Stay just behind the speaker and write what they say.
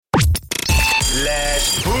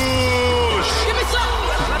Let's push. Give me some.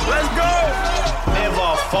 Let's go.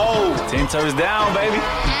 Never fold. 10 toes down, baby.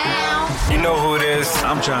 You know who it is.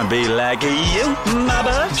 I'm trying to be like you, my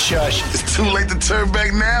bud. Shush. It's too late to turn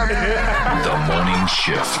back now. The Morning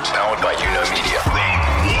Shift. Powered by Media.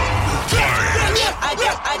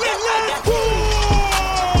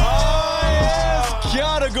 Kia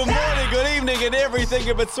ora, good morning, good evening, and everything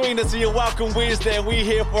in between. It's your welcome Wednesday, and we're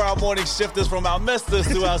here for our morning shifters. From our misters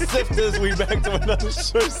to our sifters, we back to another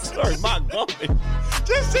show. Sorry, my God.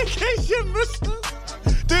 Just in case you missed us,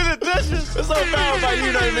 do the dishes. It's all powered by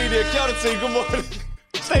Media. Kia ora, team, good morning.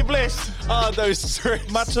 Stay blessed. Oh, those tricks.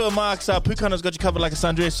 Matua Mark's Pukana's got you covered like a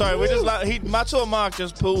sundress. Sorry, we're just like Matua Mark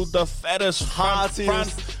just pulled the fattest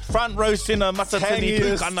front row center Matatini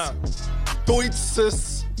Pukana.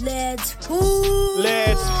 Deutsches. Let's push.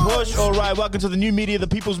 Let's push. All right, welcome to the new media, the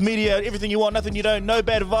people's media. Everything you want, nothing you don't. No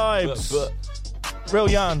bad vibes. Real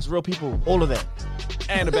yarns, real people, all of that.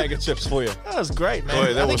 And a bag of chips for you. That was great, man.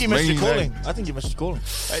 Boy, that I think was you missed your mean, calling. man. I think you missed your calling.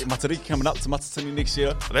 Hey, Matariki coming up to Matatini next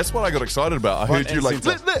year. That's what I got excited about. I Front heard you and like,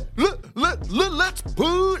 centre. let's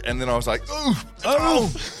poo. And then I was like, ooh.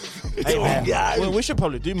 Oh. Hey, man. Well, we should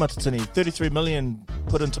probably do Matatini. 33 million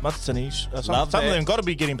put into Matatini. Some of that. them got to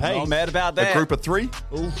be getting paid. Not mad about that. A group of 3.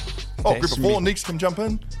 Ooh. Oh, group of 4. Neeks can jump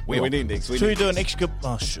in. We need next. Should we do an extra?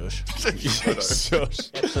 Oh, shush.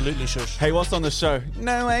 Shush. Absolutely shush. Hey, what's on the show?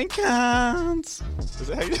 No, I can't. Is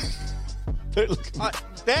that how you... Don't look at me.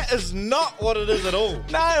 That is not what it is at all.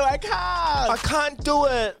 No, I can't. I can't do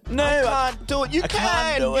it. No, I can't do it. You I can.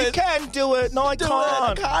 can't do You it. can do it. No, I Do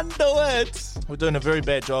can't. it. I can't do it. We're doing a very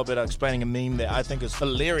bad job at explaining a meme that I think is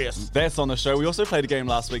hilarious. That's on the show. We also played a game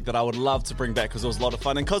last week that I would love to bring back because it was a lot of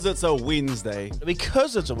fun. And because it's a Wednesday.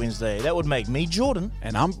 Because it's a Wednesday, that would make me Jordan.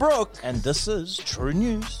 And I'm Brooke. And this is True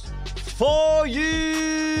News. For you.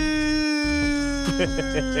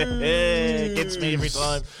 Gets me every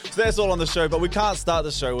time. So that's all on the show, but we can't start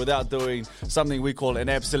the show without doing something we call an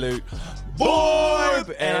absolute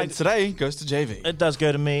vibe. And today goes to JV. It does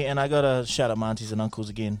go to me, and I got to shout out my aunties and uncles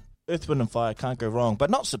again. Earth, Wind and Fire, can't go wrong,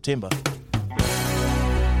 but not September.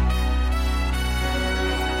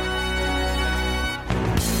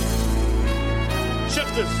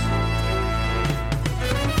 Shifters.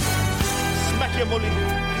 Smack your mully.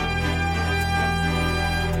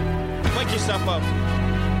 Wake yourself up.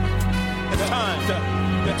 It's time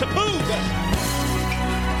to poo.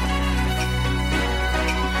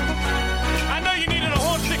 I know you needed a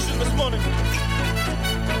horse fiction this morning.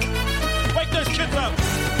 Wake those kids up.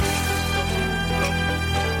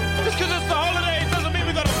 Just because it's the holidays doesn't mean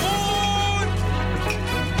we got to mourn.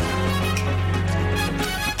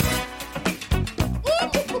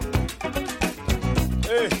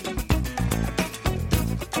 Hey.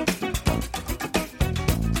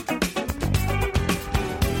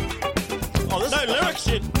 Oh, this no lyric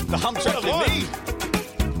shit. The hum track What a in me.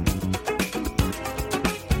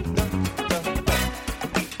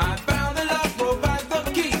 I found a love provides the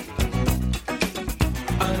key.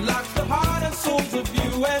 Unlocks the heart and souls of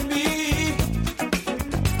you and me.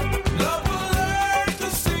 Love will learn to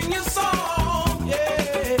sing your song,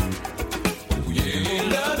 yeah. Oh yeah,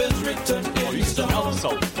 love is written in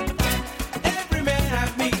stone. Every man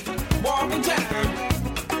has me walking down.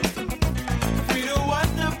 Free to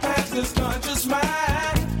wander past this conscious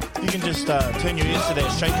mind. You can just turn your ears to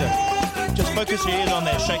that shaker. Just focus your ears on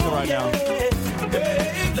that shaker right now.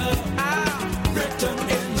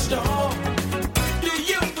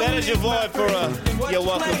 That is your vibe for your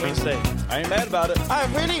welcome Wednesday. I ain't mad about it. I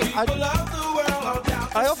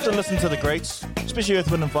often listen to the greats, especially Earth,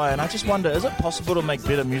 Wind and Fire, and I just wonder, is it possible to make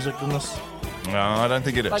better music than this? No, I don't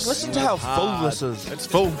think it is. Like, listen to how full this is. It's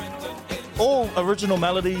full. All original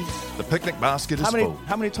melodies. The picnic basket is full.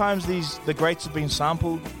 How many times the greats have been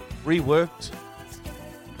sampled, reworked?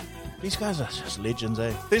 These guys are just legends,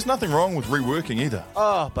 eh? There's nothing wrong with reworking either.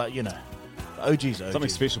 Oh, but you know, the OG's OG. Something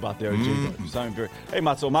special about the OG. Something very... Hey,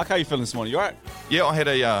 Matsuo, Mark, how you feeling this morning? You all right? Yeah, I had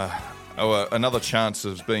another chance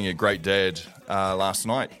of being a great dad last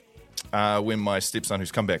night when my stepson,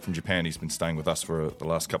 who's come back from Japan, he's been staying with us for the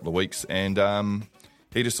last couple of weeks, and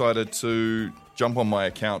he decided to jump on my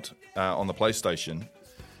account on the PlayStation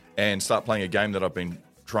and start playing a game that I've been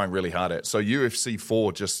trying really hard at. So UFC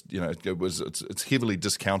 4 just, it's heavily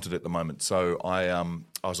discounted at the moment. So I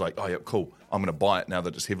was like, oh yeah, cool. I'm going to buy it now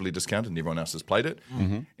that it's heavily discounted and everyone else has played it.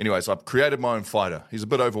 Mm-hmm. Anyways, I've created my own fighter. He's a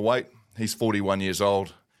bit overweight. He's 41 years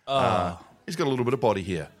old. He's got a little bit of body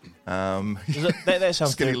here. That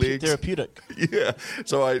sounds skinny legs. therapeutic. Yeah.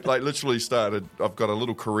 So I literally started, I've got a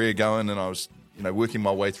little career going and I was, working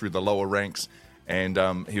my way through the lower ranks. And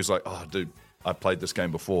he was like, oh, dude, I played this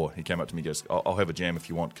game before. He came up to me and goes, I'll have a jam if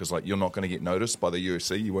you want, because like you're not going to get noticed by the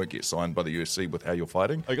UFC. You won't get signed by the UFC with how you're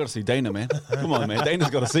fighting. Oh, you got to see Dana, man. Come on, man. Dana's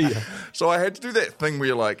got to see you. So I had to do that thing where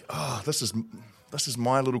you're like, oh, this is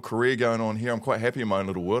my little career going on here. I'm quite happy in my own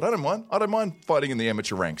little world. I don't mind fighting in the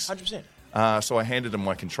amateur ranks. 100%. So I handed him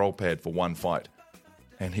my control pad for one fight,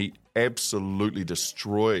 and he absolutely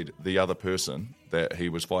destroyed the other person that he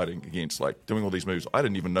was fighting against, like doing all these moves I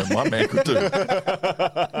didn't even know my man could do.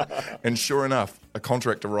 And sure enough, a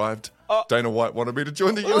contract arrived. Dana White wanted me to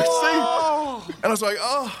join the UFC. And I was like,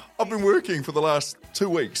 I've been working for the last 2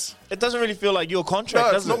 weeks. It doesn't really feel like your contract,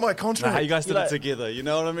 No, does it's not it? my contract. How you guys did Like- it together, you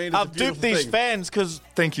know what I mean? It's a I've duped beautiful these thing. fans because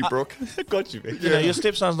Thank you, Brooke. Got you, man. you know, your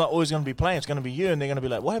stepson's not always going to be playing. It's going to be you, and they're going to be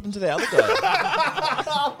like, what happened to the other guy?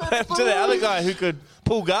 What happened to the other guy who could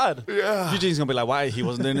pull guard? Yeah. Eugene's going to be like, why? He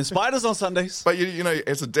wasn't doing his spiders on Sundays. But you know,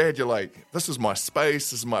 as a dad, you're like, this is my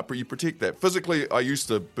space. This is my. You protect that. Physically, it used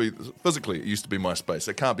to be my space.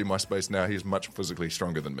 It can't be my space now. He's much physically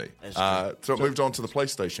stronger than me. So it moved on to the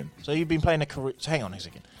PlayStation. So you've been playing a career. Hang on a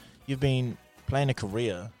second. You've been playing a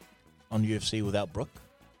career on UFC without Brooke?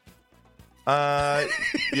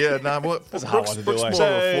 Yeah, no. What? That's a hard Brooke's one to do,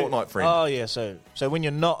 more eh? of a Fortnite friend. Oh yeah. So when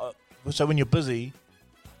you're not, so when you're busy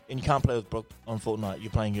and you can't play with Brooke on Fortnite,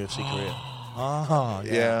 you're playing UFC career. Oh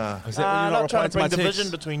yeah. yeah. Is that when you're not trying to bring replying to my division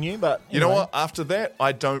text? between you, but You know what? After that,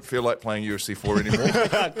 I don't feel like playing UFC 4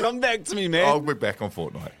 anymore. Come back to me, man. I'll be back on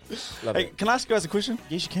Fortnite. Hey, can I ask you guys a question?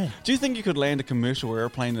 Yes, you can, Do you think you could land a commercial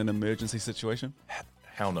airplane in an emergency situation?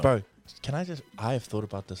 Hell no. bro. Can I just? I have thought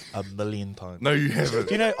about this a million times. No, you haven't.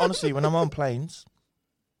 Do you know? Honestly, when I'm on planes,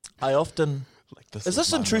 I often Is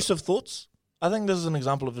this intrusive thoughts? I think this is an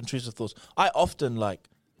example of intrusive thoughts. I often like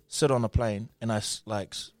sit on a plane and I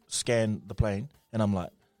scan the plane and I'm like,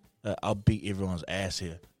 I'll beat everyone's ass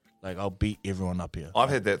here. Like I'll beat everyone up here. I've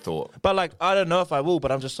had that thought. But like I don't know if I will.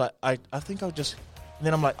 But I'm just like I think I'll just. And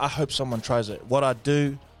then I'm like I hope someone tries it. What I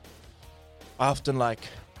do, I often like.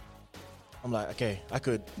 I'm like okay, I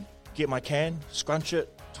could get my can, scrunch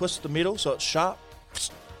it, twist the metal so it's sharp.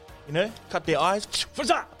 You know, cut their eyes.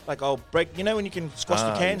 Like I'll break. You know when you can squash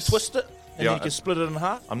the can, yes. twist it, and Yeah, then you can split it in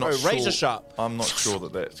half. I'm not Bro, sure. razor sharp. I'm not sure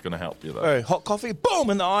that that's going to help you though. Bro, hot coffee, boom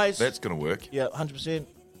in the eyes. That's going to work. Yeah, 100%.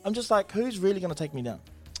 I'm just like, who's really going to take me down?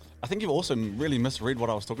 I think you've also really misread what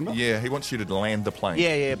I was talking about. Yeah, he wants you to land the plane.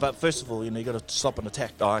 Yeah, but first of all, you know, you got to stop an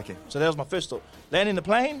attack. Oh, okay. So that was my first thought. Landing the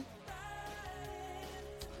plane,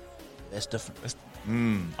 that's different.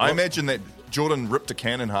 I imagine that Jordan ripped a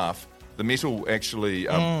can in half. The metal actually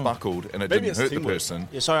buckled and it Maybe didn't it's hurt the teamwork. Mm. person.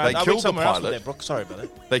 Yeah, sorry, they I killed went the somewhere else with pilot. that, Brooke. Sorry about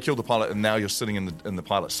that. They killed the pilot, and now you're sitting in the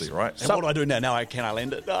pilot seat, right? And what do I do now? Can I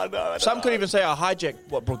land it? No. Some could even say I hijacked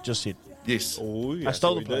what Brooke just said. Yes. Oh, yeah, I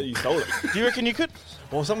stole so the plane. You stole it. Do you reckon you could?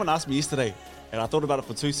 Well, someone asked me yesterday, and I thought about it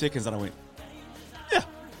for 2 seconds, and I went,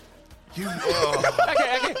 You, oh.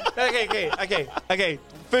 Okay.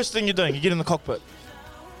 First thing you're doing, you get in the cockpit.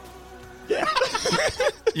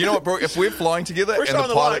 You know what, bro? If we're flying together and showing the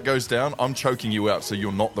the pilot line. goes down, I'm choking you out, so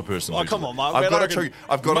you're not the person. Oh, losing come it. on, Mark, I've man, got I to choke. reckon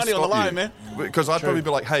I've got to money on stop the line, you, man. Because I'd probably be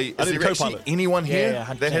like, "Hey, is I need there a actually co-pilot. anyone here Yeah,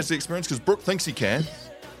 100%. that has the experience?" Because Brooke thinks he can.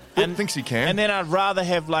 Brooke thinks he can. And then I'd rather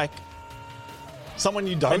have like someone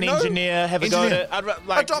you don't an know? engineer have a go at Engineer. it. I'd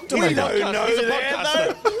like, A doctor, he's maybe. a podcaster. He's a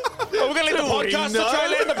that, podcaster. We're gonna let the Do we podcaster know? try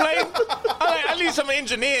and land the plane. I need some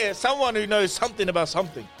engineer, someone who knows something about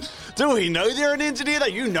something. Do we know they're an engineer?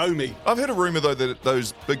 That you know me. I've heard a rumor though that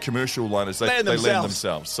those big commercial liners they Land land themselves.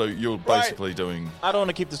 themselves. So you're Right. basically doing. I don't want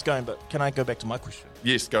to keep this going, but can I go back to my question?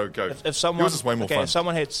 Yes, go. If someone, Yours is way more okay, fun. if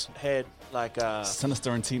someone had like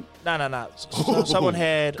Sinister intent. no, so someone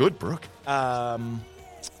had Good, Brooke. what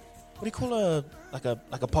do you call a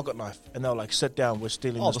pocket knife, and they'll like sit down. We're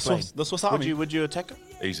stealing Oh, this the plane. Swiss- the Swiss Army. Would you attack it?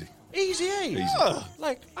 Easy. Easy, eh? Easy. Yeah.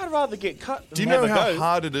 Like I'd rather get cut. Do you than know have a how go.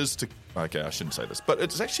 hard it is to? Okay, I shouldn't say this, but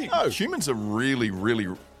it's actually humans are really, really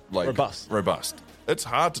like Robust. It's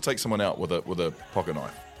hard to take someone out with a pocket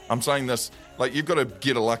knife. I'm saying this like you've got to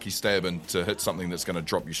get a lucky stab in to hit something that's going to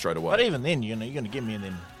drop you straight away. But even then, you know, you're gonna get me, and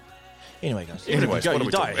then anyway, guys. Anyways, you go, what are you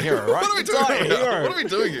we die doing? a hero, right? What are we You doing die a here? hero. What are we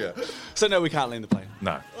doing here? So no, we can't land the plane.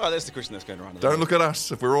 No. Oh, that's the question that's going around. Don't look at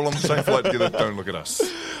us. If we're all on the same flight together, don't look at us.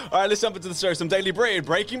 All right, let's jump into the show. Some daily bread,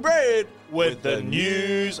 breaking bread With the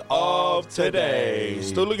news of today.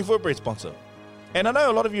 Still looking for a bread sponsor. And I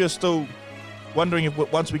know a lot of you are still wondering if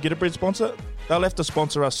once we get a bread sponsor, they'll have to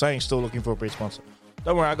sponsor us saying still looking for a bread sponsor.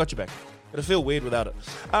 Don't worry, I got you back. It'll feel weird without it.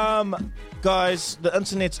 Guys, the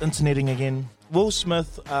internet's interneting again. Will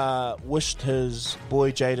Smith wished his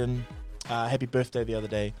boy Jaden happy birthday the other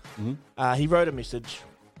day. He wrote a message.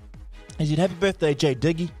 He said, "Happy birthday, Jay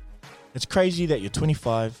Diggy. It's crazy that you're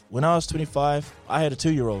 25. When I was 25, I had a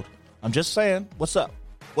 2-year-old. I'm just saying, what's up?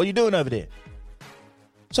 What are you doing over there?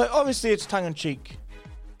 So obviously it's tongue in cheek.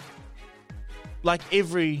 Like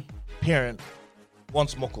every parent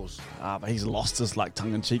wants muckles. But he's lost his like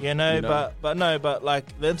tongue in cheek. But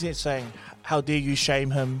like the internet's saying, how dare you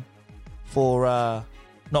shame him for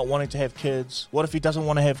not wanting to have kids? What if he doesn't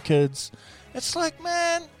want to have kids? It's like,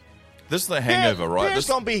 man, This is the hangover, right? Parents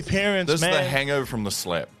don't be parents, This man. is the hangover from the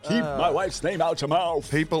slap. Keep my wife's name out your mouth.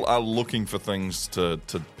 People are looking for things to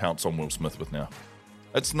pounce on Will Smith with now.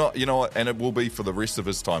 It's not, you know what, and it will be for the rest of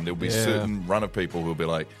his time. There'll be a certain run of people who'll be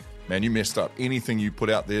like, man, you messed up. Anything you put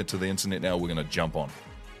out there to the internet now, we're going to jump on.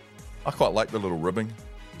 I quite like the little ribbing.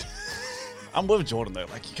 I'm with Jordan though.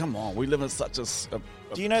 Like, come on, we live in such a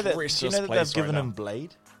Do you know that precious they've place given right him now.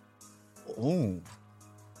 Blade? Ooh,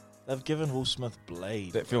 They've given Will Smith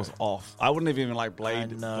Blade. that feels off. I wouldn't have even like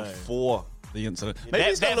Blade I know. before the incident. Maybe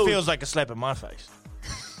he's got That a little- feels like a slap in my face.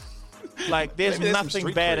 Like, there's Maybe there's some nothing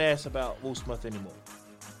street cred. badass about Will Smith anymore.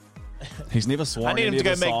 He's never sworn I need him any to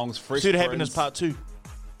go of the make songs. Fresh Pursuit of Happiness Prince. Part 2. You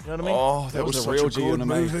know what I mean? Oh, That was a such real G good anime.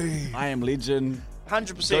 movie. I Am Legend.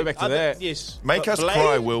 100%. Go back to that. Yes. Make But us Blade-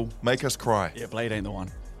 cry, Will. Make us cry. Yeah, Blade ain't the one.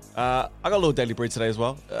 I got a little daily bread today as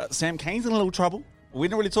well. Sam Kane's in a little trouble. We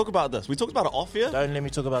didn't really talk about this. We talked about it off here. Don't let me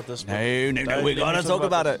talk about this. bro. No, Don't we let me gotta talk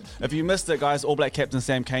about this. it. If you missed it, guys, All Black captain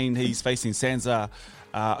Sam Kane, he's facing Sansa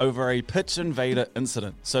over a pitch invader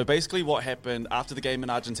incident. So basically what happened after the game in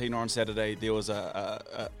Argentina on Saturday, there was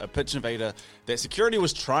a pitch invader that security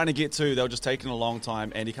was trying to get to. They were just taking a long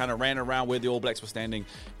time, and he kind of ran around where the All Blacks were standing,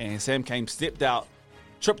 and Sam Kane stepped out,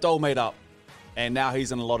 tripped old mate up, and now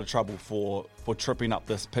he's in a lot of trouble for tripping up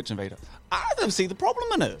this pitch invader. I don't see the problem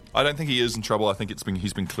in it. I don't think he is in trouble. I think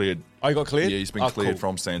he's been cleared. Oh, he got cleared? Yeah, he's been Oh, cleared cool.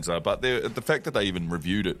 from Sansa. But the fact that they even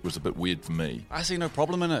reviewed it was a bit weird for me. I see no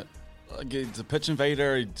problem in it. Like, it's a pitch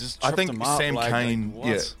invader. He just I tripped think him up. Sam Kane,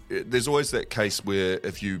 what? there's always that case where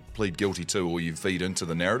if you plead guilty to or you feed into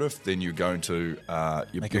the narrative, then you're going to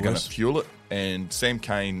you're Make it going to worse. fuel it. And Sam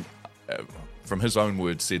Kane, from his own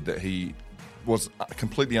words, said that he was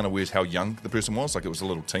completely unaware how young the person was. Like it was a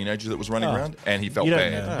little teenager that was running around, and he felt You don't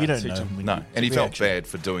bad. know. You don't teach know. him. when No, you- and he it's a felt reaction. bad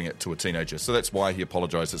for doing it to a teenager. So that's why he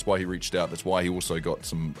apologised. That's why he reached out. That's why he also got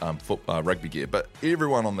some rugby gear. But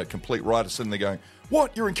everyone on the complete right is sitting there going,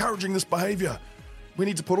 what? You're encouraging this behaviour. We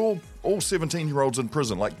need to put all 17-year-olds in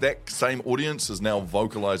prison. Like that same audience is now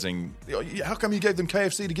vocalising, how come you gave them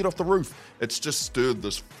KFC to get off the roof? It's just stirred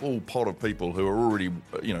this full pot of people who are already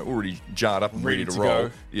jarred up and ready to roll.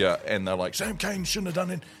 go. Yeah, and they're like, Sam Kane shouldn't have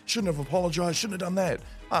done it, shouldn't have apologised, shouldn't have done that.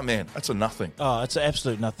 Oh, man, that's a nothing. Oh, it's an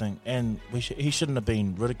absolute nothing, and he shouldn't have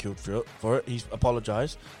been ridiculed for it. He's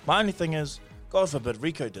apologised. My only thing is, God forbid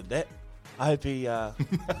Rico did that. I hope he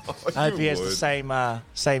has the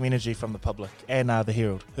same energy from the public and the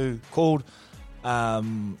Herald, who called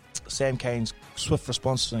Sam Kane's swift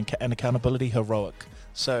response and accountability heroic.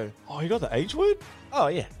 So, Oh, you got the H word? oh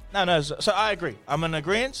yeah, no. So I agree. I'm in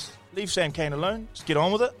agreement. Leave Sam Kane alone. Just get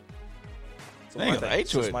on with it. There you go, the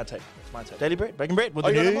H That's word. my take. That's my take. Daily bread, breaking bread with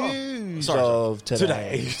Oh, the you got them all? news Sorry. of today.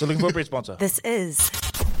 Today. Still looking for a bread sponsor. This is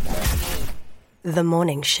The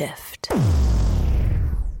Morning Shift.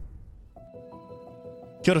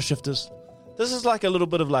 Kia ora, shifters. This is like a little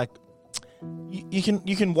bit of like you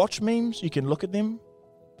can watch memes, you can look at them,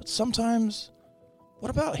 but sometimes what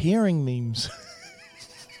about hearing memes?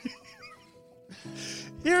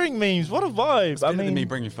 Hearing memes, what a vibe! Better than me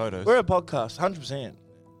bringing photos. we're a podcast, 100%. At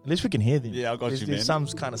least we can hear them. Yeah, I got There's- you, there's man.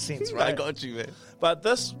 some kind of sense, right? I got you, man. But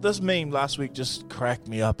this meme last week just cracked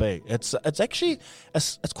me up. It's actually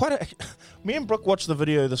it's quite a. Me and Brooke watched the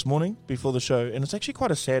video this morning before the show, and it's actually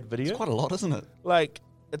quite a sad video. It's quite a lot, isn't it? Like,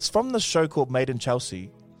 it's from this show called Made in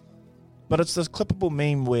Chelsea, but it's this clippable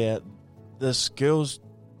meme where this girl's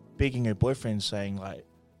begging her boyfriend, saying like,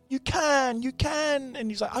 you can, and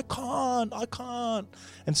he's like, I can't.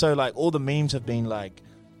 And so like all the memes have been like,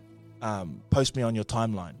 post me on your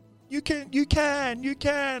timeline. You can, I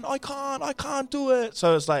can't do it.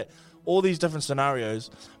 So it's like all these different scenarios,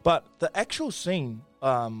 but the actual scene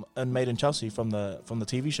in Made in Chelsea from the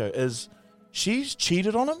TV show is she's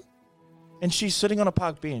cheated on him. And she's sitting on a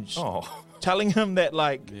park bench telling him that,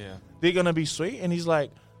 like, they're going to be sweet. And he's like,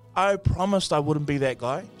 I promised I wouldn't be that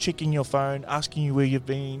guy. Checking your phone, asking you where you've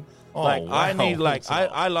been. Oh, like, wow. I need, like,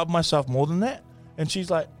 I love myself more than that. And she's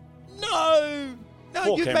like, no,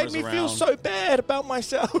 Four you make cameras me feel around. so bad about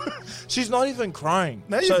myself. She's not even crying.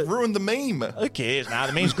 Now So- you've ruined the meme. who cares? Nah,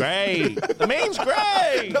 the meme's great. The meme's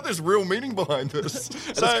great. Now there's real meaning behind this.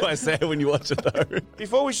 That's quite sad when you watch it, though.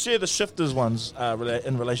 Before we share the shifters ones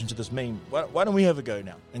in relation to this meme, why don't we have a go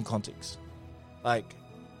now in context? Like,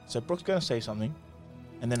 so Brooke's going to say something,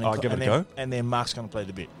 and then give it and a then, go? and then Mark's going to play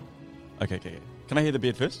the bit. Okay. Can I hear the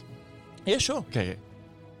beat first? Yeah, sure. Okay.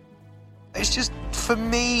 It's just for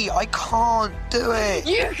me. I can't do it.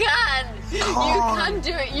 You can. You can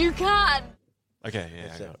do it. You can. Okay,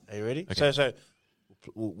 yeah. I got it. Are you ready? Okay. So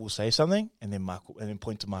we'll say something and then Mark and then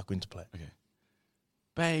point to Mark when to play. Okay.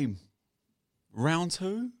 Babe, round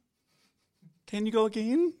 2? Can you go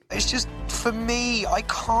again? It's just for me. I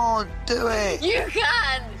can't do it. You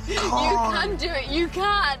can. You can do it. You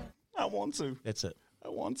can. I want to. That's it. I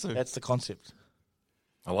want to. That's the concept.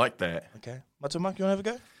 I like that. Okay. Matu Mark, you want to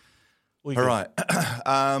have a go? Or you All good? right.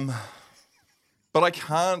 But I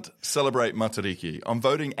can't celebrate Matariki. I'm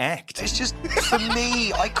voting act. It's just for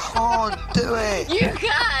me. I can't do it. You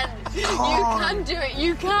can. You can do it.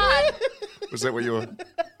 You can. Was that what you were?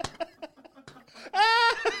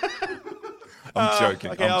 I'm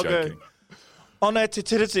joking. okay, I'm I'll go. joking. On that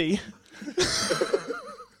titidity.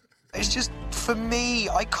 It's just for me.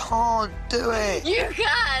 I can't do it. You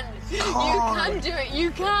can. You can do it.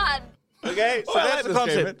 You can. Okay, so Oh, I that's like the this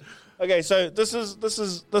game, concept. Okay, so this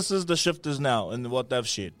is the shifters now and what they've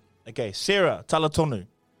shared. Okay, Sarah Talatonu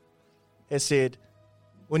has said,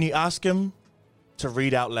 when you ask him to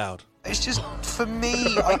read out loud. It's just for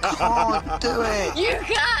me. I can't do it. You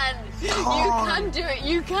can. You can do it.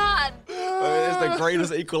 You can. It's the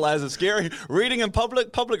greatest equalizer. Scary. Reading in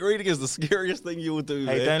public reading is the scariest thing you will do.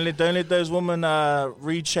 Hey, man. don't let those women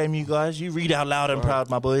read shame you guys. You read out loud and proud,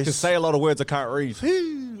 my boys. You can say a lot of words I can't read.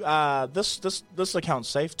 This account's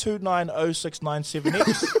safe.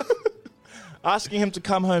 290697X. Asking him to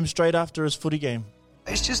come home straight after his footy game.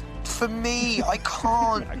 It's just for me. I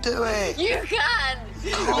can't do it. You can.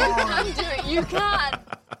 You can do it. You can.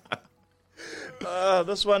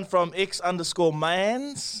 This one from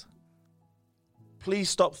X_mans. Please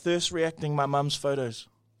stop thirst reacting my mum's photos.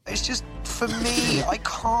 It's just for me. I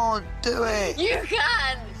can't do it. You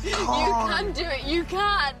can. You can do it. You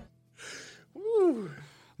can.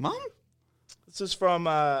 Mum? This is from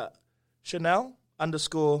Chanel_ I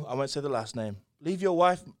won't say the last name. Leave your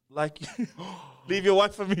wife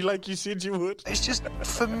for me like you said you would. It's just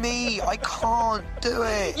for me. I can't do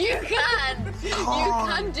it. You can. You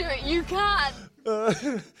can do it. You can.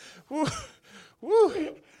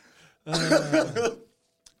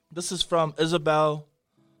 This is from Isabel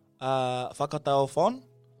Whakataofon.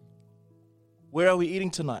 Where are we eating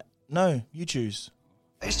tonight? No, you choose.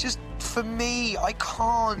 It's just for me. I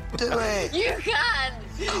can't do it. You can.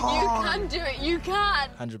 You can do it. You can.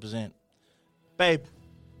 100%. Babe,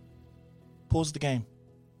 pause the game.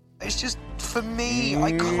 It's just for me. I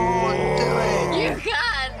can't do it. You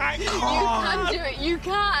can. You can do it. You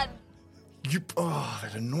can.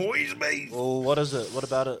 That annoys me. Well, what is it? What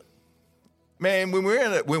about it? Man, when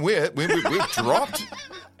we're dropped,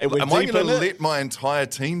 And we're am I deep going to in it. let my entire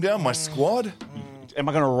team down, my squad? Am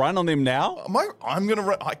I going to run on them now? I'm going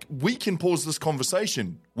to. We can pause this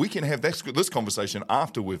conversation. We can have this conversation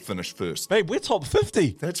after we've finished first. Babe, we're top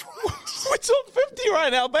 50. That's right. We're top 50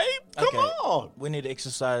 right now, babe. Come Okay, on. We need to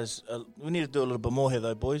exercise. We need to do a little bit more here,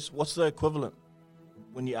 though, boys. What's the equivalent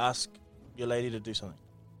when you ask your lady to do something?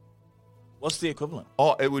 What's the equivalent?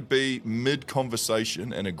 Oh, it would be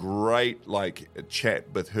mid-conversation and a great chat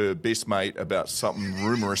with her best mate about something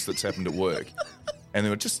rumorous that's happened at work. And they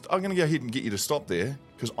were I'm going to go ahead and get you to stop there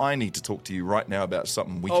because I need to talk to you right now about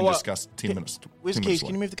something we can discuss 10 minutes. Where's 10 the minutes keys?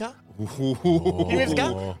 Can you move the car? later. Can you move the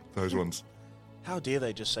car? Those ones. How dare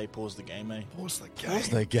they just say pause the game, eh? Pause the game. Pause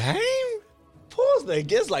the game? Pause the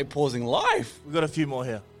game? It's like pausing life. We've got a few more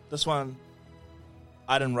here. This I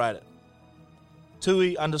didn't write it.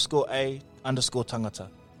 Tui_A_tangata.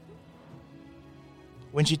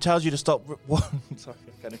 When she tells you to stop... Sorry,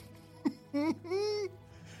 I can't.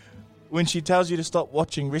 When she tells you to stop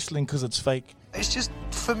watching wrestling because it's fake. It's just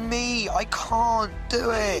for me. I can't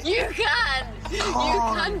do it. You can. You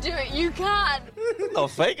can do it. You can.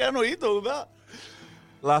 Not fake. I don't know what you're talking about.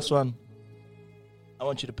 Last one. I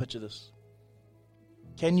want you to picture this.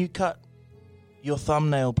 Can you cut your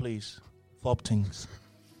thumbnail, please? Fobtings.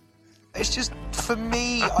 It's just for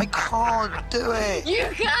me. I can't do it. You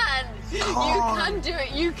can. You can do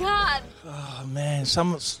it. You can. Oh, man.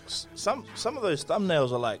 Some of those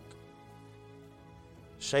thumbnails are like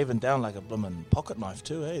shaven down like a bloomin' pocket knife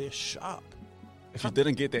too, eh? They're sharp. If you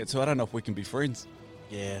didn't get that too, I don't know if we can be friends.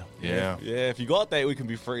 Yeah. Yeah. Yeah, if you got that, we can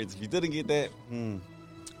be friends. If you didn't get that,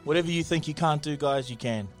 Whatever you think you can't do, guys, you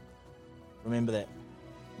can. Remember that.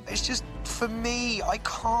 It's just for me. I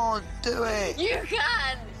can't do it. You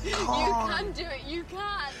can. You can do it. You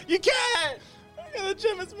can. You can! I'm in the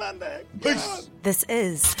gym, it's Monday. Peace. This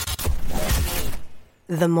is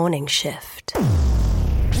The Morning Shift.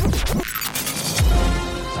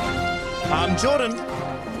 I'm Jordan,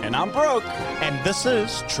 and I'm broke and this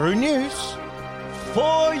is True News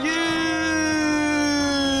for you.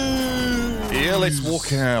 Yeah, let's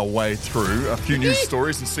walk our way through a few news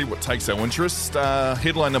stories and see what takes our interest.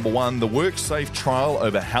 Headline number one, the WorkSafe trial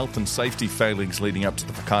over health and safety failings leading up to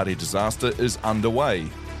the Whakaari disaster is underway.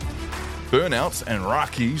 Burnouts and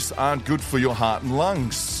rakis aren't good for your heart and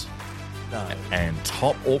lungs. No. And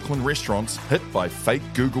top Auckland restaurants hit by fake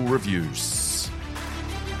Google reviews.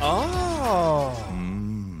 Oh.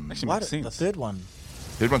 Actually What? makes sense. The third one.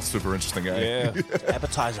 That one's super interesting, eh? Yeah.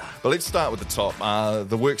 Appetizer. But let's start with the top.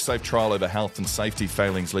 The WorkSafe trial over health and safety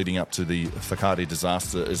failings leading up to the Whakaari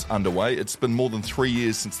disaster is underway. It's been more than 3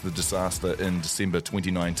 years since the disaster in December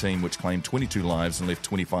 2019, which claimed 22 lives and left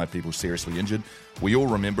 25 people seriously injured. We all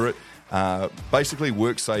remember it. Basically,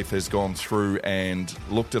 WorkSafe has gone through and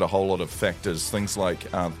looked at a whole lot of factors, things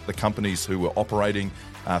like the companies who were operating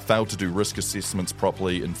failed to do risk assessments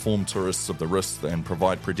properly, inform tourists of the risks and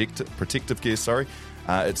provide protective gear.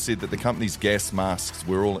 It said that the company's gas masks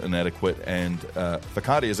were all inadequate, and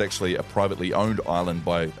Whakaari is actually a privately owned island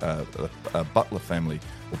by a Butler family,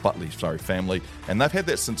 and they've had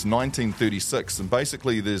that since 1936. And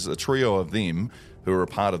basically, there's a trio of them who are a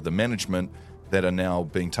part of the management that are now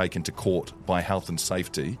being taken to court by health and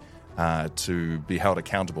safety to be held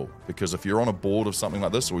accountable. Because if you're on a board of something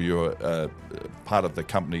like this, or you're part of the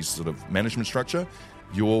company's sort of management structure,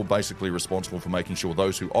 you're basically responsible for making sure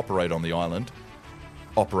those who operate on the island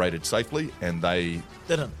operated safely, and they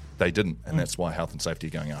didn't, and that's why health and safety are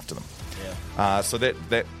going after them. So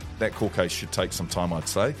that court case should take some time, I'd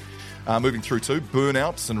say. Moving through to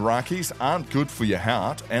burnouts and rakis aren't good for your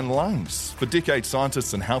heart and lungs. For decades,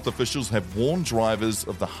 scientists and health officials have warned drivers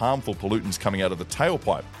of the harmful pollutants coming out of the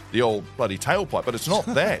tailpipe, the old bloody tailpipe. But it's not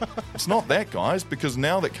that. It's not that, guys, because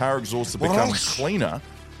now that car exhausts have become cleaner,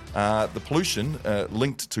 the pollution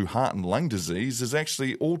linked to heart and lung disease is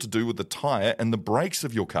actually all to do with the tyre and the brakes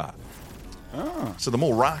of your car. So the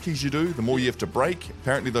more rakis you do, the more you have to brake.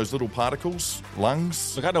 Apparently those little particles,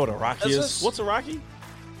 lungs... Look, I know what a raki is. What's a raki?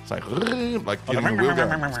 It's like getting a wheel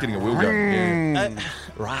gun. It's getting a wheel gun. Yeah.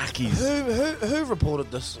 Rakis. Who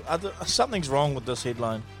reported this? Something's wrong with this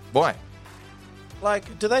headline. Why?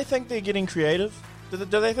 Like, do they think they're getting creative? Do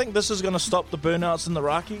they think this is going to stop the burnouts and the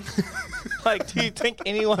rakis? Like, do you think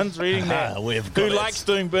anyone's reading that who likes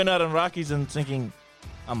doing burnout and rakis and thinking,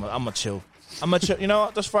 I'm a chill. You know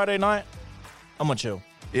what, this Friday night, I'm a chill.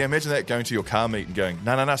 Yeah, imagine that, going to your car meet and going,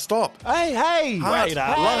 no, stop. Hey, wait,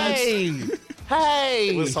 hey.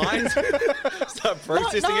 With signs? Start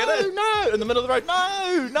protesting it. No, in the middle of the road.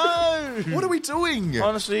 No. What are we doing?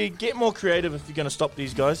 Honestly, get more creative if you're going to stop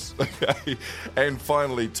these guys. Okay. And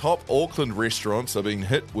finally, top Auckland restaurants are being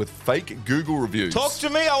hit with fake Google reviews. Talk to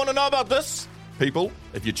me, I want to know about this. People,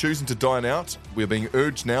 if you're choosing to dine out, we're being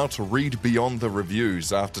urged now to read beyond the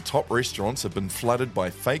reviews after top restaurants have been flooded by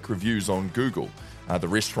fake reviews on Google. The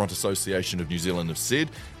Restaurant Association of New Zealand have said.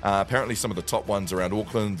 Apparently some of the top ones around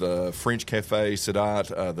Auckland, the French Cafe,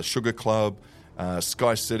 Siddharth, the Sugar Club,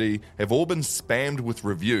 Sky City, have all been spammed with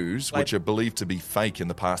reviews which are believed to be fake in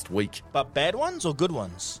the past week. But bad ones or good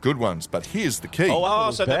ones? Good ones, but here's the key.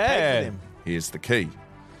 So they paid for them. Here's the key.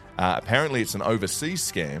 Apparently it's an overseas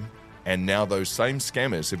scam, and now those same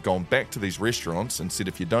scammers have gone back to these restaurants and said,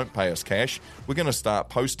 if you don't pay us cash, we're going to start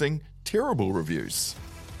posting terrible reviews.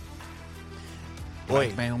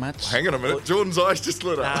 Wait, hang on a minute. Jordan's eyes just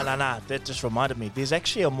lit up. Nah. That just reminded me. There's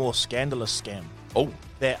actually a more scandalous scam. Oh.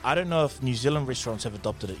 That I don't know if New Zealand restaurants have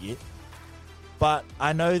adopted it yet, but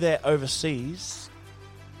I know that overseas,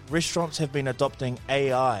 restaurants have been adopting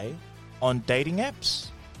AI on dating apps.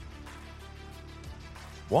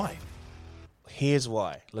 Why? Here's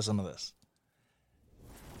why. Listen to this.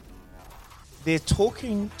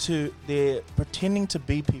 They're pretending to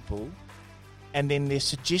be people, and then they're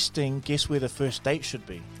suggesting, guess where the first date should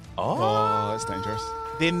be. Oh, that's dangerous.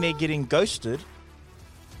 Then they're getting ghosted,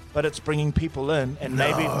 but it's bringing people in, and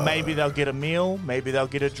maybe they'll get a meal, maybe they'll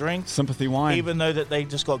get a drink. Sympathy wine. Even though that they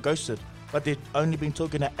just got ghosted. But they've only been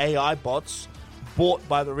talking to AI bots bought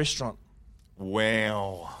by the restaurant.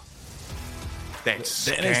 Wow. That needs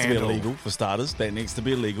to be illegal, for starters. That needs to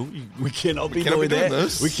be illegal. We cannot be doing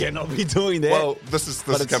this. We cannot be doing that. Well, this is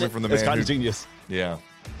coming from the man. It's kind of genius. Yeah.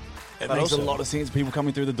 It makes a lot of sense. People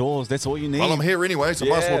coming through the doors. That's all you need. Well, I'm here anyway, so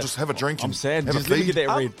might as well just have a drink. I'm sad. Have Just a let me feed. get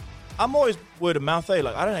that read. I'm always word of mouth,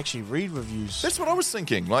 Like, I don't actually read reviews. That's what I was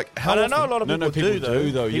thinking. Like, how I don't know a lot of people people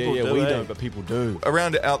do, though. People Yeah, do, we don't, but people do.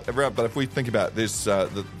 around. But if we think about this,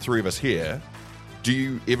 the three of us here, do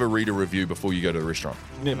you ever read a review before you go to the restaurant?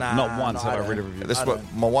 Never. Not once have I read a review. That's what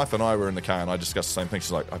my wife and I were in the car, and I discussed the same thing.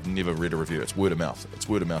 She's like, I've never read a review. It's word of mouth. It's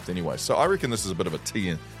word of mouth anyway. So I reckon this is a bit of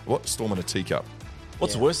a storm in a teacup.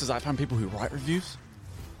 What's worse is I find people who write reviews.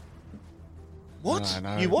 What?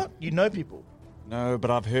 No, You what? You know people? No,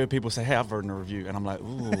 but I've heard people say, hey, I've written a review. And I'm like,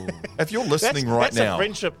 ooh. If you're listening that's now, a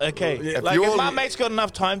friendship. Okay. If Like, you're if my li- mate's got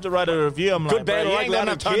enough time to write a review, I'm Good, like, bad, bro, or you ain't got ugly, I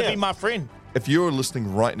enough don't time to care. be my friend. if you're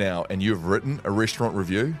listening right now and you've written a restaurant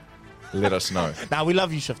review, let us know. Now, we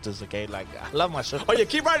love you shifters, okay? Like, I love my shifters. Oh, yeah,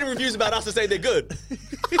 keep writing reviews about us and say they're good.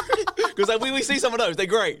 Because like, we see some of those. They're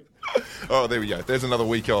great. Oh, there we go. There's another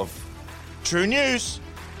week of True news.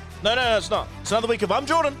 No, it's not. It's another week of I'm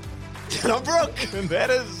Jordan. And I'm Brooke. And that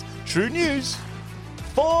is True News.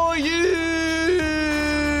 For you.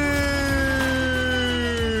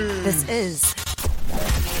 This is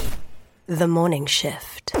The Morning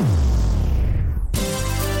Shift.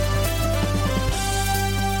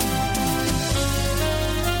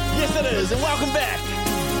 Yes, it is. And welcome back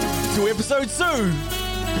to episode 2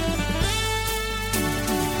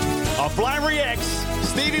 of Blind Reacts,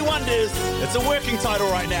 Stevie Wonders. It's a working title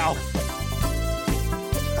right now.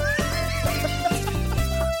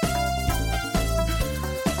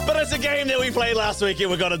 But it's a game that we played last week and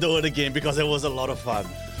we're going to do it again because it was a lot of fun.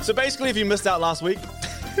 So basically, if you missed out last week,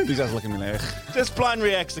 these guys look at me like, Just blind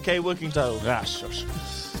reacts, okay? Working title. shush.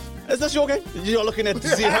 Is this your game? You're looking at the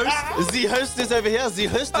host? The host is over here. The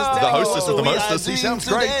host is down. the hostess of the We are mostess. He doing sounds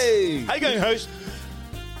great. today. How you going, host?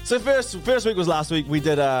 So first week was last week. We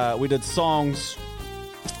did songs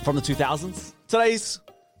from the 2000s. Today's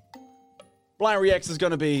Blind Reacts is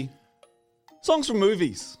going to be songs from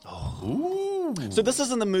movies. Ooh. So this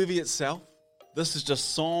isn't the movie itself. This is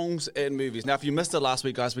just songs and movies. Now, if you missed it last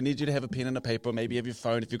week, guys, we need you to have a pen and a paper, maybe have your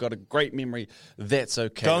phone. If you've got a great memory, that's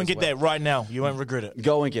okay. Go and as get well. that right now. You won't regret it.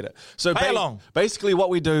 Go and get it. So Play along. Basically, what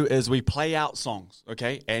we do is we play out songs,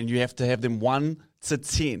 okay? And you have to have them 1 to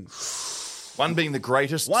 10. 1 being the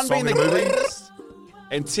greatest One song being in the the movie. greatest,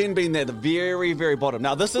 and 10 being at the very, very bottom.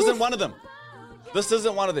 Now, this isn't one of them. This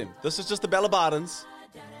isn't one of them. This is just the Bella Bardens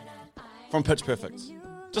from Pitch Perfect.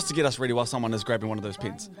 Just to get us ready while someone is grabbing one of those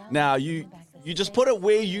pens. Now, you just put it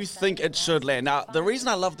where you think it should land. Now, the reason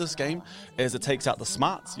I love this game is it takes out the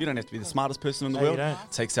smarts. You don't have to be the smartest person in the No, you world. don't.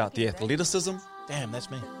 It takes out the athleticism. Damn, that's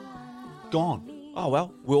me. Gone. Oh,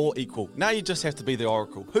 well, we're all equal. Now you just have to be the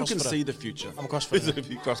oracle. Who can Crossfitter. see the future? I'm a crossfitter.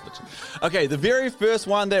 CrossFit. Okay, the very first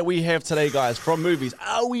one that we have today, guys, from movies.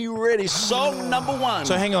 Are we ready? Song number 1.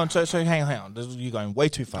 So hang on. So hang on. You're going way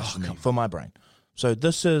too fast for me, for my brain. So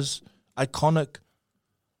this is iconic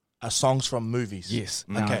songs from movies. Yes.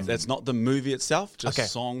 Okay. That's not the movie itself, just Okay.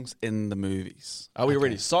 songs in the movies. Are we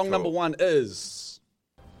ready? Song number 1 is...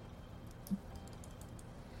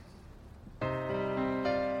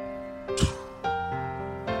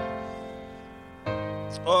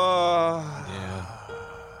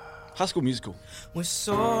 High School Musical. We're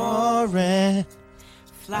soaring,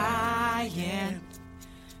 flying.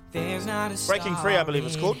 There's not a Breaking Free, I believe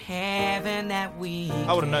it's called. Heaven that we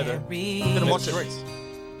I wouldn't know that. Didn't watch it.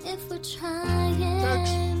 If we're trying,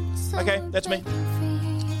 Okay, that's me.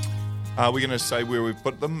 Are we going to say where we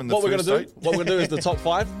put them in the What we're first going to do? date? What we're going to do is the top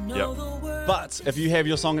 5. Yep. But if you have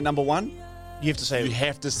your song at number 1, You have to say you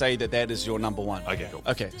have to say that is your number 1. Okay, cool.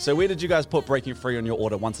 Okay, so where did you guys put Breaking Free on your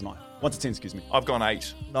order? 1 to 9. 1 to 10, excuse me. I've gone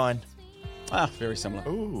 8. 9. Ah, very similar.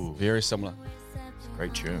 Ooh. Very similar.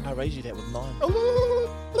 Great tune. I raised you that with 9.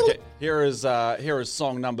 Okay, here is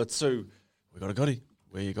song number 2. We got a goodie.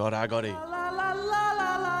 We got our goodie.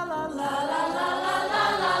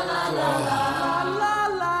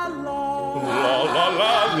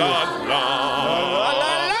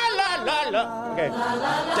 Okay.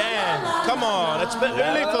 Damn. Come on. That's a bit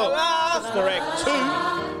early for. That's correct. 2.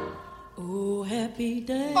 Oh, happy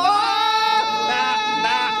day. Nah.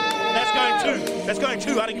 That's going 2. That's going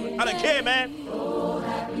 2. I don't care, man. Who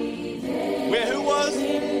was?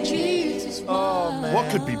 Oh, man. What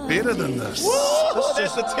could be better than this?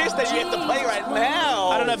 That's the test that you have to play right now.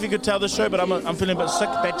 I don't know if you could tell this show, but I'm feeling a bit sick.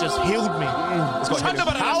 That just healed me. It's got healing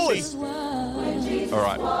powers. All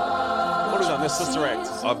right. What is that? That's Sister Act.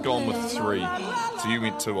 I've gone with 3. So you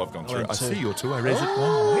went 2, I've gone 3. went I 2. see your 2. I raised it 1.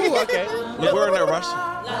 Ooh, okay. Look, we're in no rush.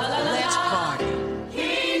 Let's party.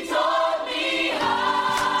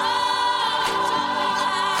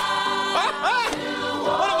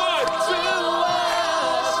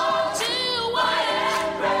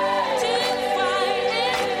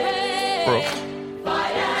 Brooke,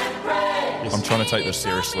 I'm trying to take this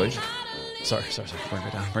seriously. Sorry.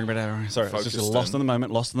 Bring me down. Sorry, I was just Focused lost in. in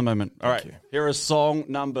the moment. All right, you. here is song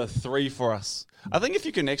number 3 for us. I think if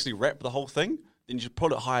you can actually rap the whole thing, then you should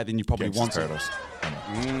put it higher than you probably want Gangsta's to.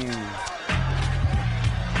 Paradise.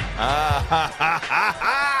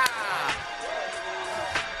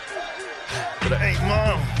 But it ain't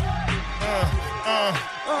mine.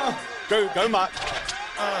 Go, Mark.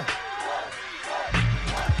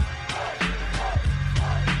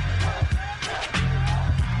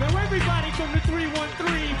 from the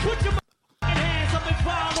 313. Put your hands up and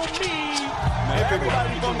follow me.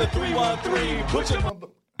 Everybody from the 313. Put your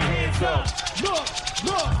hands up.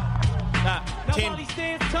 Look. Nah, 10. Nobody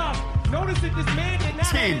stands tough. Notice that this man did not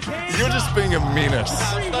have 10. his hands You're up. just being a menace.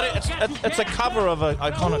 It's a cover of an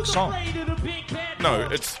iconic song. No,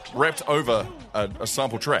 it's rapped over a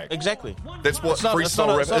sample track. Exactly. That's what It's not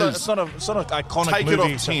freestyle rap is. It's not an iconic Take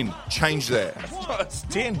movie. it off 10. Change that. It's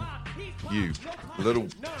 10. You little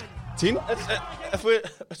 10?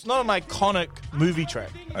 It's not an iconic movie track.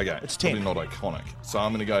 Okay, It's 10. Probably not iconic. So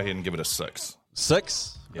I'm going to go ahead and give it a 6.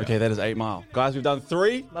 6? Yeah. Okay, that is 8 Mile. Guys, we've done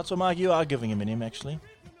 3. That's what Mark, you are giving him an M, actually.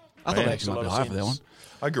 I thought Yeah, it actually might be high for that one.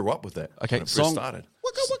 I grew up with that. Okay, when it song- first started.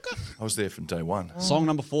 I was there from day one. Song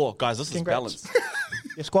number 4. Guys, this Congrats. is balanced.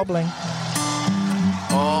 You're squabbling.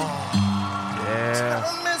 Yeah.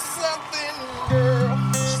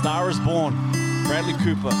 Star is Born. Bradley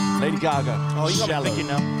Cooper. Lady Gaga. Oh, you got me Shallow. thinking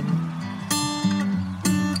now.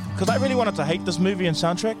 Because I really wanted to hate this movie and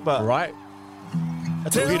soundtrack, but Right?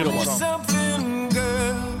 it's a beautiful song. Something,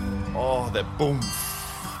 girl. Oh, that boom.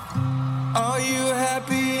 Are you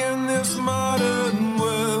happy in this modern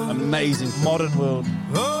world? Amazing. Modern world.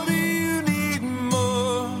 Or do you need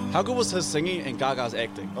more? How good was his singing and Gaga's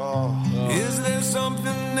acting? Is there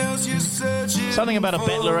something else you're searching Something about a for?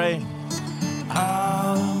 battler, eh?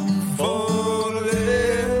 I'm falling.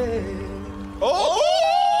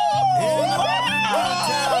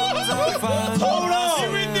 Hold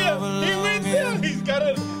on! He went there! He's got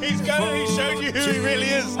it! He showed you who he really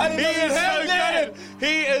is! He is so gutted!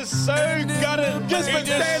 He is so gutted! Just he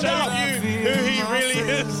just showed you who he really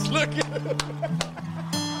is! Look at him!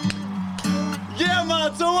 Yeah,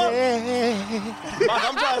 Matua!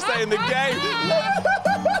 I'm trying to stay in the game.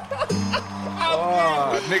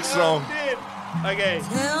 Next song. Okay.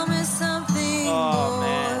 Tell me something. Oh,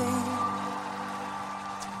 man.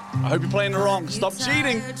 I hope you're playing it wrong. Stop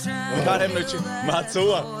cheating. We can't have no cheating.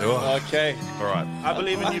 Matua. Okay. All right. I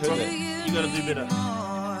believe in you, bro. You gotta do better.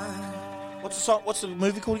 What's the song? What's the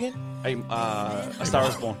movie called again? A Star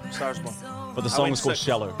is Born. Star is Born. But the I song went is called 6.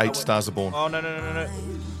 Shallow. 8 stars are born. Oh, no.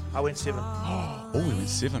 I went 7. Oh, we went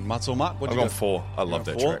 7. Matua Mark, what I've did you gone go? 4. I love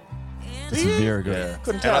that 4? track. It's very good. Yeah.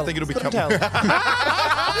 Couldn't And tell. I think it'll become. Couldn't tell.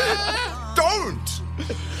 Don't!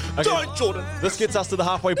 Okay. Don't, Jordan. This gets us to the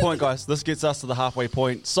halfway point, guys. This gets us to the halfway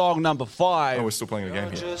point. Song number 5. Oh, we're still playing the game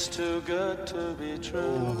here. Just too good to be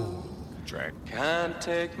true. Drag. Can't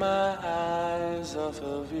take my eyes off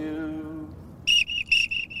of you.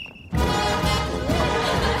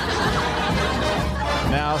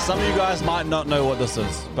 Now, some of you guys might not know what this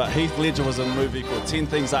is, but Heath Ledger was in a movie called 10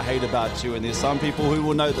 Things I Hate About You, and there's some people who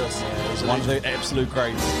will know this. It's one of the absolute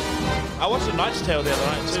greats. I watched A Knight's Tale the other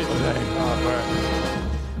night, too. Oh, bro.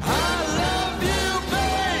 I love you,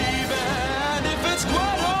 baby. And if it's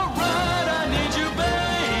quite alright, I need you,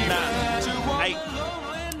 baby.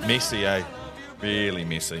 Nah, 8. Messy, eh? Really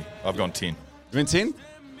messy. I've gone 10. You went 10?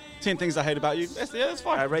 10 Things I Hate About You? That's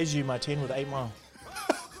fine. I raised you my 10 with 8 Mile.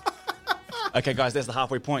 Okay, guys, that's the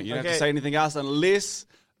halfway point. You don't have to Okay. say anything else unless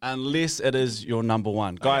it is your number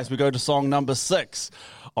 1. Guys, we go to song number 6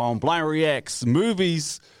 on Blind Reacts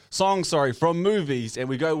movies. Song, from movies, and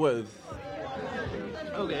we go with.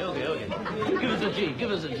 Okay.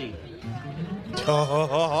 Give us a G.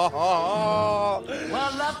 Oh,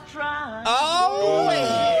 Well, I've tried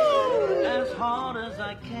as hard as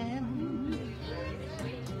I can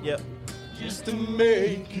yep. just to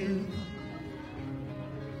make you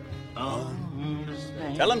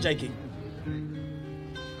understand. Tell him, Jakey.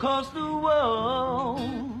 'Cause the world,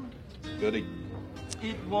 Goody.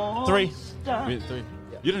 it won't 3. stop. You went 3.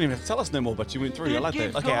 You didn't even have to tell us no more, but you went 3. I like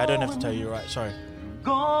that. Okay, I don't have to tell you, right? Sorry.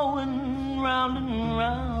 Going round and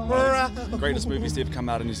round. Greatest movies to ever come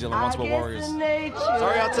out in New Zealand. Once I Were guess Warriors. the nature-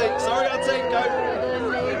 Sorry, I'll take. Go.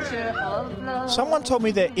 the nature of love. Someone told me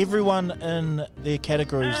that everyone in their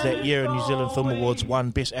categories that year in New Zealand Film Awards won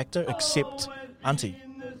Best Actor except Auntie.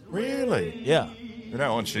 Really? Yeah. You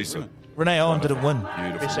know, on she's Renee Owen didn't win.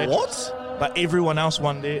 Beautiful. Best Actress. What? But everyone else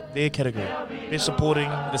won their category. Best Supporting.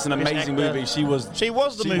 It's an Best amazing Actor. movie. She was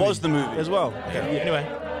the movie. Was the movie as well. Okay. Anyway,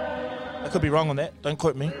 I could be wrong on that. Don't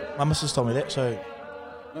quote me. My missus told me that, so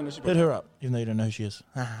hit her up, even though you don't know who she is.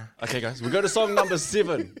 Okay, guys, we go to song number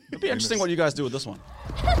 7. It'll be interesting what you guys do with this one.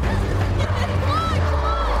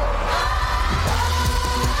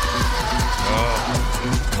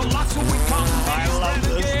 I love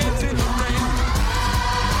this.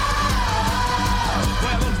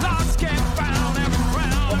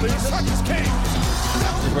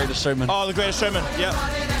 The Greatest Showman. Oh, The Greatest Showman. Yep.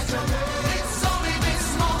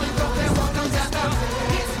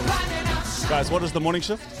 Guys, what is the morning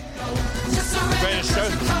shift? Greatest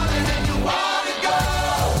Showman. wanna go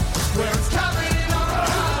where it's coming on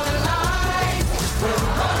our lights, where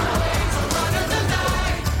we're runaways and running the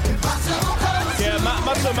night. Impossible coast. Yeah,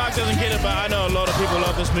 Mark doesn't get it, but I know a lot of people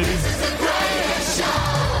love this movie.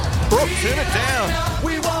 Brooke, turn it down.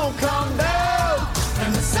 We won't come down.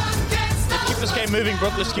 And the sun gets down. Keep this game moving,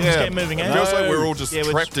 Brooke. Let's keep this game moving, eh? It feels like we're all just Yeah,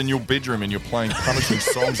 we're trapped in your bedroom and you're playing punishing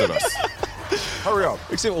songs at us. Hurry up.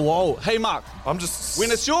 Except, whoa. Hey, Mark. I'm just... When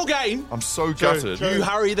it's your game, I'm so gutted. you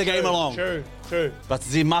hurry the game along. True. But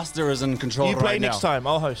the master is in control You right play now. next time.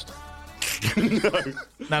 I'll host. No, I love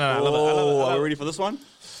it. I Oh, love are it. we ready for this one?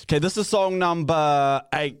 Okay, this is song number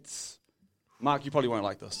 8. Mark, you probably won't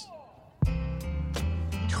like this.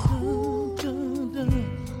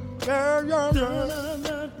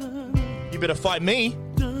 You better fight me.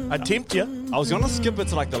 I tempt you. I was gonna skip it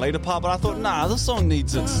to like the later part, but I thought, nah, this song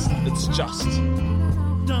needs it's just.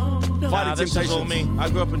 Fighting This is all Temptations. me. I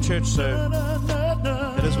grew up in church, so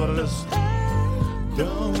it is what it is.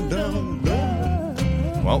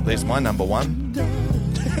 Well, there's my number one.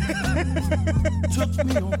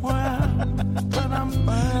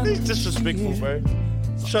 He's disrespectful, bro.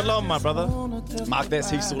 Shalom, my brother. Mark, that's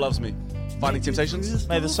He Still Loves Me. Fighting Temptations.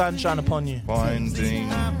 May the sun shine upon you.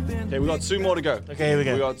 Finding... Okay, we got 2 more to go. Okay, here we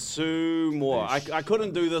go. We got 2 more. I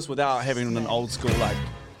couldn't do this without having an old school like.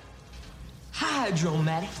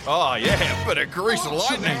 Hydromatic. Oh, yeah, bit of grease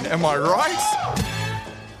lightning. Am I right?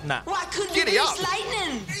 Nah. Why couldn't Giddy you up. use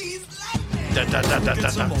lightning?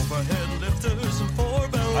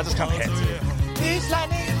 I just can't hit it. Grease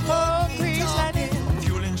lightning, oh, grease lightning.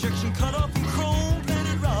 Fuel injection cut up in chrome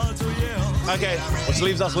plated rods, oh yeah. Okay, Which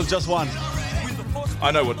leaves us with just one.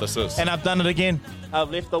 I know what this is. and I've done it again. I've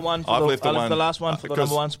left the one. For I've the, left the I left one. the last one for the because,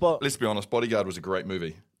 number one spot. Let's be honest, Bodyguard was a great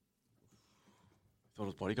movie. Thought it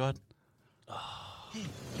was Bodyguard.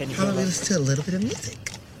 Can you How feel about we that? listen to a little bit of music?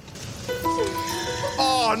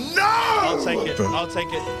 Oh, no! I'll take it. I'll take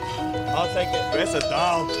it. I'll take it. That's a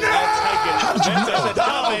dog. I'll take it. That's a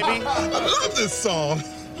dog, baby. I love this song.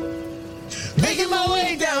 Making my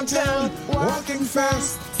way downtown, walking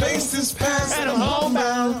fast, faces past, And I'm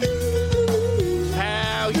homebound.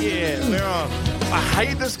 Hell yeah. We're on. I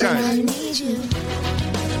hate this and I game. need you,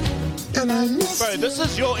 and I miss Bro, you. this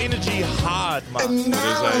is your energy hard, man. And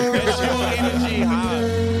now I It's your energy hard.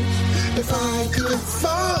 if I could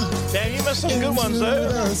fall Damn, you missed some good ones,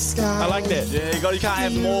 though. the sky. I like that. Yeah, you can't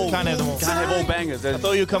have them all. Can't have them all. Can't have all bangers. I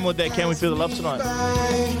thought you'd come with that Can We Feel the Love Tonight?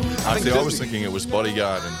 Honestly, I was thinking it was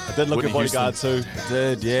Bodyguard. And I did look Whitney at Bodyguard Houston. too.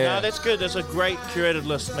 Did, yeah. No, that's good. That's a great curated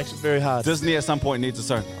list. Makes it very hard. Disney at some point needs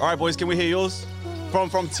its own. All right, boys, can we hear yours? From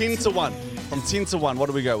 10 to 1. From 10 to 1, what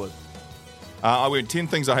do we go with? I went 10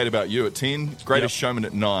 Things I Hate About You at 10. Greatest Showman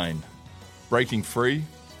at 9. Breaking Free.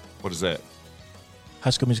 What is that? High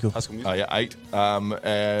School Musical. High School Oh, Music.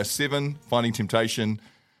 yeah, 8. 7, Finding Temptation.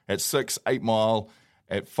 At 6, 8 Mile.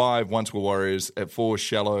 At 5, Once Were Warriors. At 4,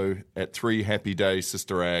 Shallow. At 3, Happy Days,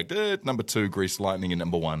 Sister Act. At number 2, Grease Lightning. And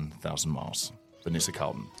number 1, 1,000 Miles. Vanessa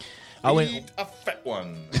Carlton. I went. Eat a fat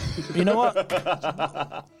one. You know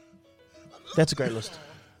what? That's a great list.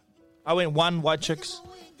 I went 1, White Chicks.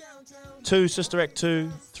 2, Sister Act 2.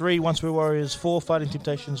 3, Once Were Warriors. 4, Fighting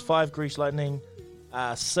Temptations. 5, Grease Lightning.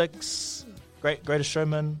 6, Greatest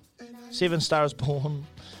Showman. 7, Star Is Born.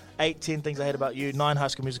 8, 10 Things I Hate About You. 9, High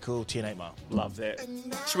School Musical. 10, 8 Mile. Love that.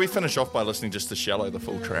 Should we finish off by listening just to Shallow, the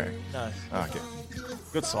full track? No. Okay.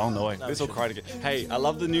 Good song, though. Let's all cry together. Hey, I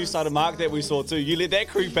love the new side of Mark that we saw too. You let that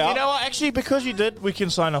creep out. You know what? Actually, because you did, we can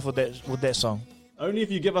sign off with that song. Only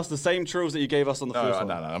if you give us the same trills that you gave us on the No, first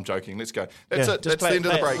no, one. no, I'm joking. Let's go. That's Yeah, it. just That's play the it, end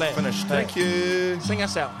of the play it, break. play it. Finished. Play it. Thank you. Sing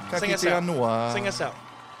us out. Sing us Kakiti out. Anua. Sing us out.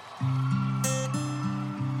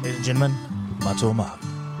 Ladies and gentlemen, Mato Mark.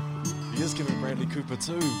 He is giving Bradley Cooper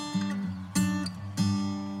too.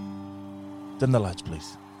 Dim the lights,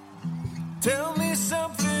 please. Tell me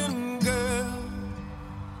something, girl.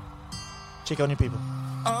 Check on your people.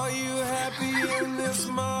 Are you happy in this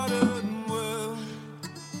modern world?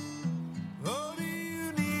 Or do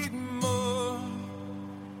you need more?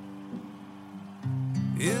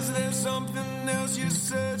 Is there something else you're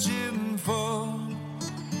searching for?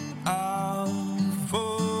 I'm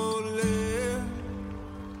falling.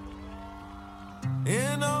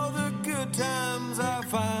 In all the good times I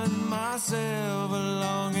find myself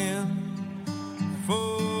longing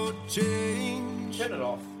for change. Turn it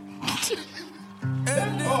off.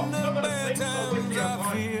 And in the bad times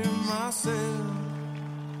I fear myself.